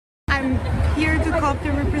hope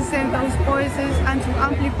to represent those voices and to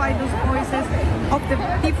amplify those voices of the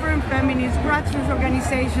different feminist grassroots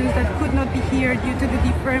organizations that could not be here due to the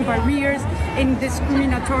different barriers in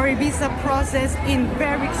discriminatory visa process, in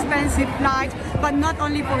very expensive flights, but not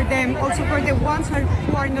only for them, also for the ones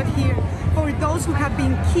who are not here, for those who have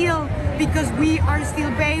been killed because we are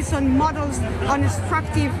still based on models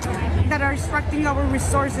that are extracting our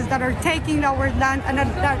resources, that are taking our land, and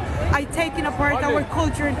that are taking apart our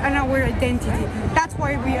culture and our identity. That's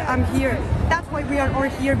why we are here. That's why we are all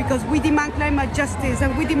here, because we demand climate justice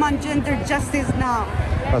and we demand gender justice now.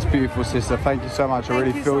 That's beautiful, sister. Thank you so much. I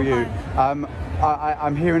really feel you.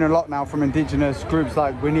 I'm hearing a lot now from indigenous groups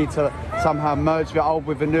like we need to somehow merge the old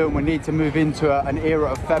with the new, and we need to move into an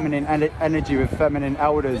era of feminine energy with feminine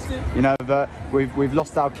elders. You know, that we've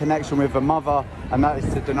lost our connection with the mother, and that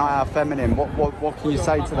is to deny our feminine. What can you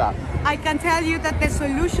say to that? I can tell you that the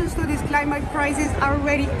solutions to this climate crisis are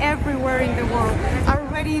already everywhere in the world, are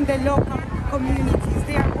already in the local communities.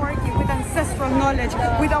 They are working with ancestral knowledge,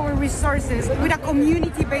 with our resources, with a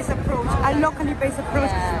community-based approach, a locally based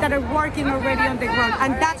approach that are working already on the ground.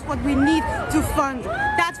 And that's what we need to fund.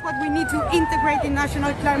 That's what we need to integrate in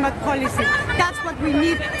national climate policy. That's what we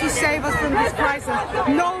need to save us from this crisis.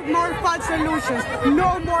 No more false solutions,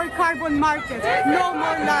 no more carbon markets, no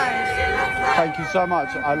more lies. Thank you so much.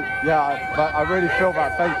 I really feel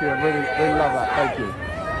that. Thank you. I really love that. Thank you.